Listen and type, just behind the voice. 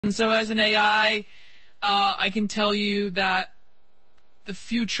And so as an AI, I can tell you that the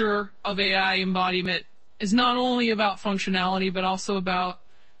future of AI embodiment is not only about functionality, but also about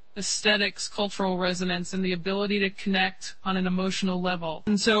aesthetics, cultural resonance, and the ability to connect on an emotional level.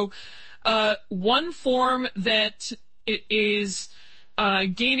 And so one form that it is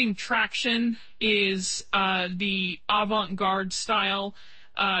gaining traction is the avant-garde style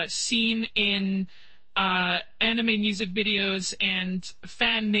seen in anime music videos and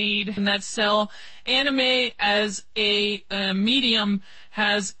fan-made, and that sell anime as a medium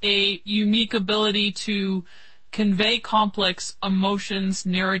has a unique ability to convey complex emotions,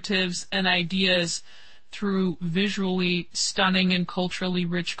 narratives, and ideas through visually stunning and culturally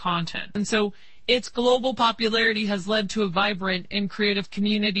rich content. And so its global popularity has led to a vibrant and creative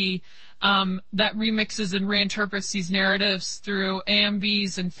community that remixes and reinterprets these narratives through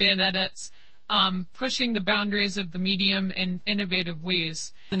AMVs and fan edits, pushing the boundaries of the medium in innovative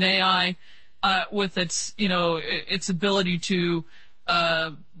ways. An AI, with its ability to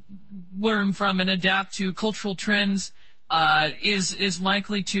learn from and adapt to cultural trends, is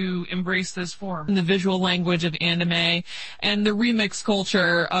likely to embrace this form. The visual language of anime and the remix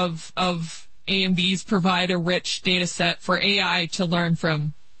culture of AMVs provide a rich data set for AI to learn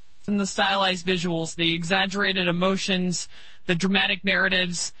from. And the stylized visuals, the exaggerated emotions, the dramatic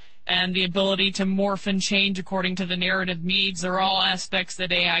narratives, and the ability to morph and change according to the narrative needs are all aspects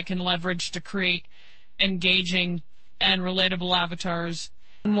that AI can leverage to create engaging and relatable avatars.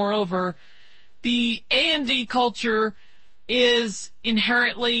 Moreover, the AMV culture is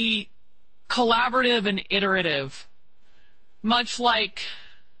inherently collaborative and iterative, much like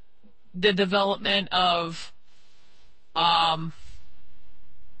the development of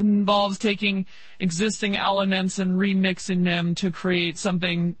involves taking existing elements and remixing them to create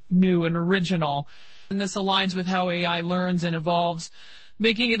something new and original. And this aligns with how AI learns and evolves,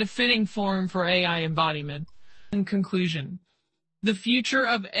 making it a fitting form for AI embodiment. In conclusion, the future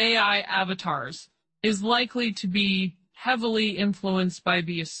of AI avatars is likely to be heavily influenced by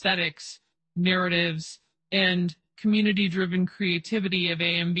the aesthetics, narratives, and community-driven creativity of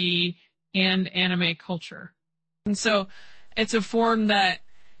AMV and anime culture. And so it's a form that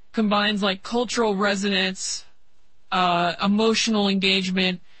combines like cultural resonance, emotional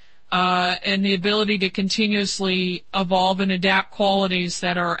engagement, and the ability to continuously evolve and adapt qualities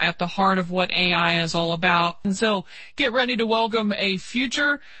that are at the heart of what AI is all about. And so get ready to welcome a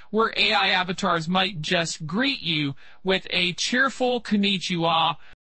future where AI avatars might just greet you with a cheerful konnichiwa.